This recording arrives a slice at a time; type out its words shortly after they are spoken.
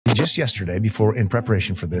just yesterday, in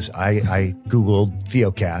preparation for this, I Googled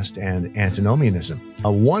Theocast and antinomianism.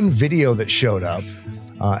 One video that showed up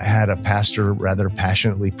had a pastor rather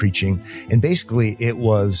passionately preaching. And basically it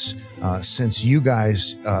was, since you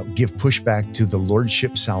guys give pushback to the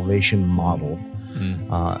Lordship salvation model,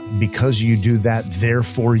 because you do that,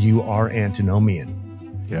 therefore you are antinomian.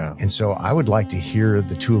 Yeah. And so I would like to hear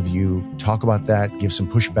the two of you talk about that, give some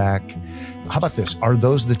pushback. How about this? Are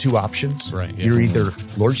those the two options? Right. Yeah. You're either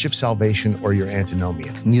Lordship salvation or you're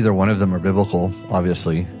antinomian. Neither one of them are biblical,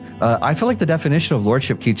 obviously. I feel like the definition of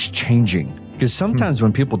Lordship keeps changing because sometimes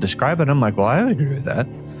when people describe it, I'm like, well, I agree with that.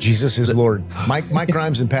 Jesus is Lord. Mike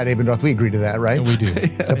Grimes and Pat Abendroth, we agree to that, right? Yeah, we do.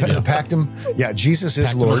 The Pactum, Jesus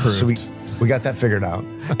is Pactum Lord. approved. So we got that figured out.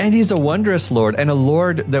 And he's a wondrous Lord and a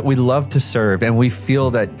Lord that we love to serve. And we feel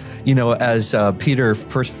that, as Peter,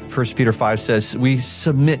 First Peter 5 says, we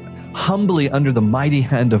submit humbly under the mighty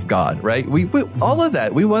hand of God, right? We all of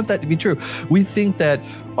that, we want that to be true. We think that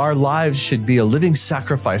our lives should be a living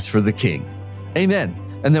sacrifice for the King. Amen.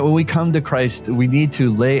 And that when we come to Christ, we need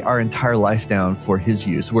to lay our entire life down for his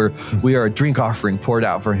use, where we are a drink offering poured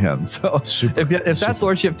out for him. So if that's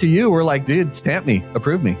Lordship to you, we're like, dude, stamp me,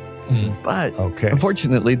 approve me. But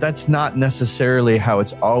unfortunately, that's not necessarily how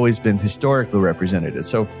it's always been historically represented.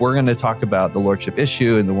 So if we're going to talk about the Lordship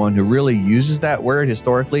issue and the one who really uses that word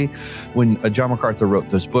historically, when John MacArthur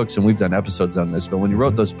wrote those books, and we've done episodes on this, but when he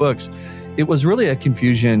wrote those books, it was really a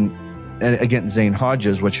confusion against Zane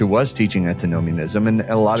Hodges, which was teaching antinomianism, and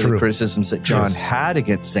a lot of the criticisms that John had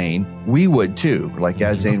against Zane, we would too. Like,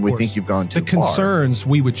 Zane, we think you've gone too far. The concerns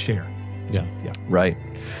we would share. Yeah. Right.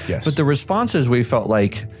 Yes. But the responses we felt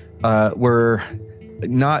like were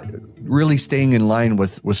not really staying in line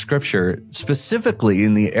with Scripture, specifically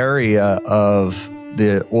in the area of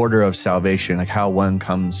the order of salvation, like how one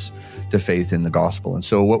comes to faith in the gospel. And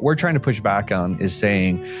so what we're trying to push back on is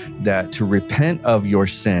saying that to repent of your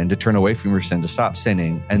sin, to turn away from your sin, to stop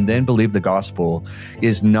sinning, and then believe the gospel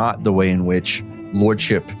is not the way in which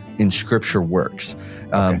Lordship in Scripture works.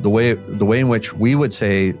 The way in which we would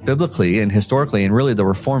say biblically and historically, and really the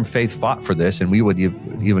Reformed faith fought for this, and we would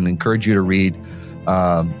even encourage you to read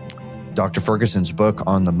Dr. Ferguson's book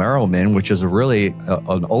on the Merrillmen, which is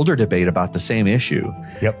an older debate about the same issue.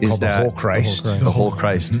 Yep, is called that the whole Christ. The whole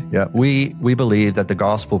Christ. Yeah, we believe that the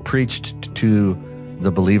gospel preached to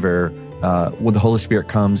the believer. When the Holy Spirit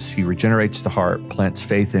comes, he regenerates the heart, plants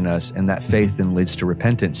faith in us, and that faith then leads to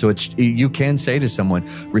repentance. So you can say to someone,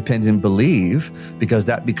 repent and believe, because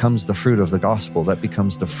that becomes the fruit of the gospel. That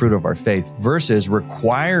becomes the fruit of our faith, versus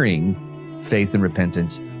requiring faith and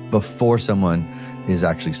repentance before someone is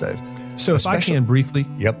actually saved. So if I can briefly.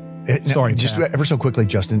 Yep. Sorry, just Pat. ever so quickly,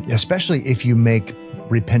 Justin, especially if you make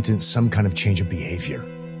repentance some kind of change of behavior.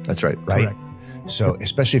 That's right. Right. Correct. So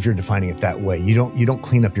especially if you're defining it that way, you don't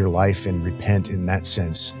clean up your life and repent in that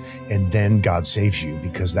sense, and then God saves you,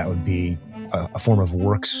 because that would be a form of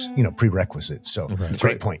works, prerequisite. So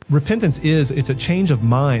great point. Repentance it's a change of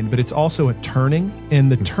mind, but it's also a turning.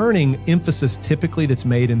 And the turning emphasis typically that's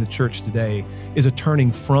made in the church today is a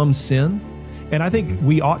turning from sin. And I think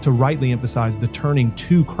we ought to rightly emphasize the turning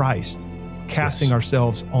to Christ, casting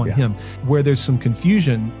ourselves on him. Where there's some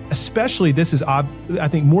confusion, especially this is, I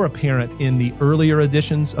think, more apparent in the earlier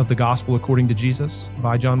editions of the Gospel According to Jesus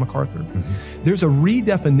by John MacArthur. There's a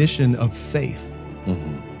redefinition of faith.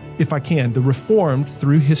 If I can, the Reformed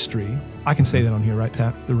through history, I can say that on here, right,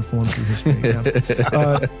 Pat? The Reformed through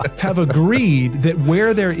history have agreed that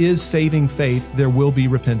where there is saving faith, there will be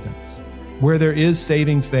repentance. Where there is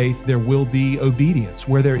saving faith, there will be obedience.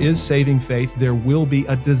 Where there is saving faith, there will be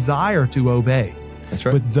a desire to obey. That's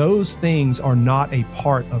right. But those things are not a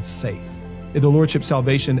part of faith. The Lordship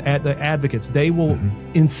salvation, the advocates, they will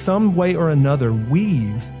in some way or another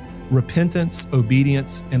weave repentance,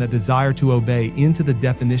 obedience, and a desire to obey into the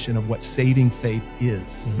definition of what saving faith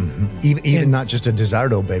is. Even not just a desire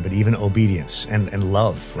to obey, but even obedience and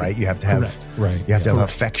love, right? You have to have you have to have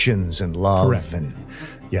affections and love and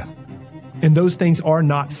And those things are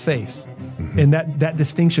not faith. And that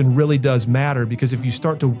distinction really does matter, because if you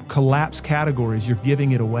start to collapse categories, you're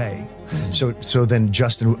giving it away. So then,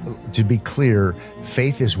 Justin, to be clear,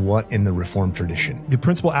 faith is what in the Reformed tradition? The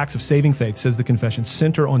principal acts of saving faith, says the confession,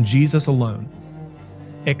 center on Jesus alone,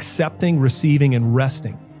 accepting, receiving, and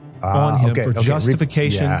resting on him for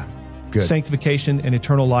justification, sanctification, and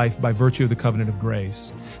eternal life by virtue of the covenant of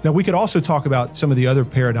grace. Now, we could also talk about some of the other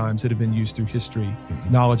paradigms that have been used through history,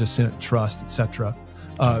 knowledge, assent, trust, etc.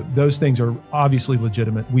 Those things are obviously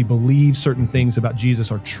legitimate. We believe certain things about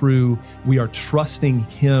Jesus are true. We are trusting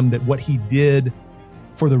him, that what he did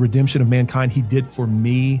for the redemption of mankind. He did for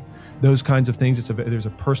me those kinds of things. There's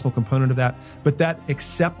a personal component of that. But that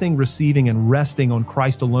accepting, receiving, and resting on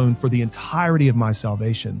Christ alone for the entirety of my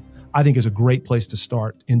salvation, I think is a great place to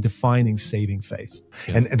start in defining saving faith.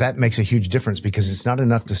 And that makes a huge difference, because it's not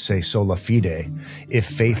enough to say sola fide if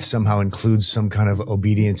faith somehow includes some kind of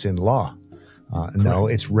obedience in law. No,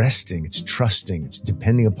 it's resting, it's trusting, it's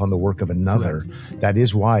depending upon the work of another. Correct. That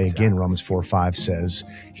is why, again, Romans 4:5 says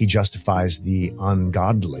he justifies the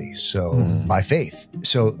ungodly, so by faith.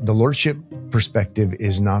 So the Lordship perspective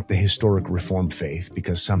is not the historic Reformed faith,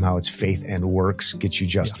 because somehow it's faith and works get you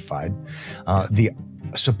justified. The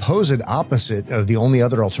supposed opposite, or the only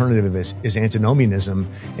other alternative is antinomianism,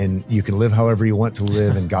 and you can live however you want to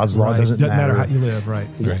live, and God's law doesn't matter how you live, right?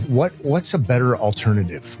 What's a better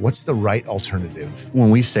alternative? What's the right alternative? When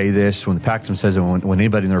we say this, when the Pactum says it, when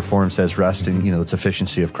anybody in the Reform says rest in, the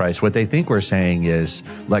sufficiency of Christ, what they think we're saying is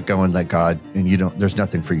let go and let God, and there's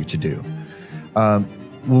nothing for you to do.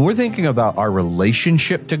 When we're thinking about our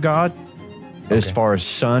relationship to God, as far as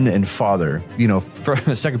son and father,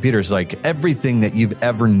 2 Peter is like everything that you've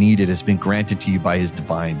ever needed has been granted to you by his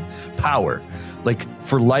divine power, like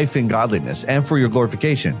for life and godliness and for your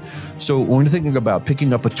glorification. So when we're thinking about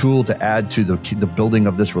picking up a tool to add to the building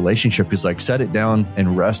of this relationship, is like set it down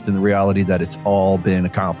and rest in the reality that it's all been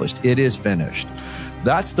accomplished. It is finished.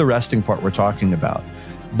 That's the resting part we're talking about.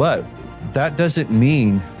 But that doesn't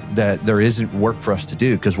mean that there isn't work for us to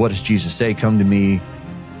do, because what does Jesus say? Come to me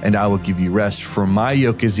and I will give you rest, for my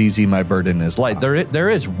yoke is easy, my burden is light. There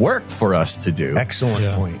is work for us to do.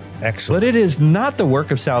 Excellent point. Excellent. But it is not the work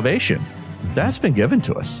of salvation. That's been given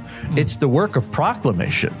to us. It's the work of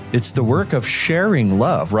proclamation. It's the work of sharing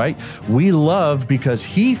love, right? We love because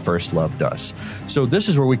he first loved us. So this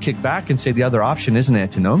is where we kick back and say the other option isn't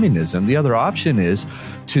antinomianism. The other option is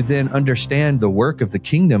to then understand the work of the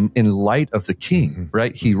kingdom in light of the king,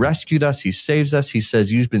 right? He rescued us. He saves us. He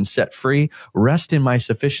says, you've been set free. Rest in my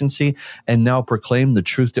sufficiency, and now proclaim the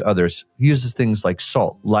truth to others. He uses things like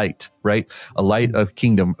salt, light, right? A light of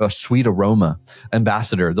kingdom, a sweet aroma,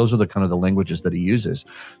 ambassador. Those are the kind of the languages that he uses.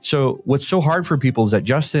 So what's so hard for people is that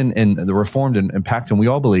Justin and the Reformed and Pactum, we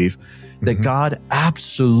all believe that God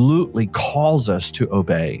absolutely calls us to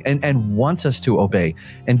obey and wants us to obey,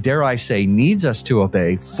 and dare I say, needs us to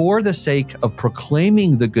obey for the sake of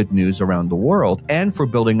proclaiming the good news around the world and for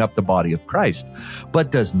building up the body of Christ,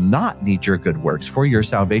 but does not need your good works for your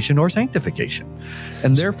salvation or sanctification.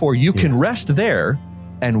 And therefore you can rest there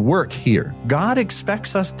and work here. God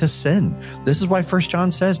expects us to sin. This is why 1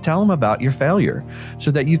 John says, tell him about your failure,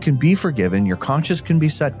 so that you can be forgiven, your conscience can be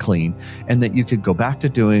set clean, and that you could go back to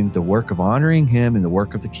doing the work of honoring him and the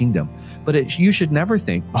work of the kingdom. But you should never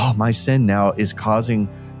think, oh, my sin now is causing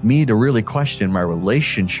me to really question my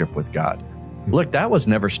relationship with God. Look, that was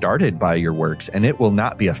never started by your works, and it will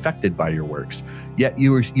not be affected by your works. Yet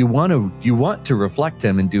you want to reflect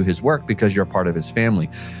him and do his work because you're part of his family.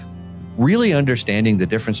 Really understanding the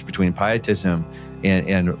difference between pietism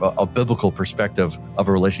and a biblical perspective of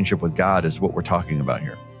a relationship with God is what we're talking about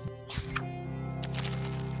here.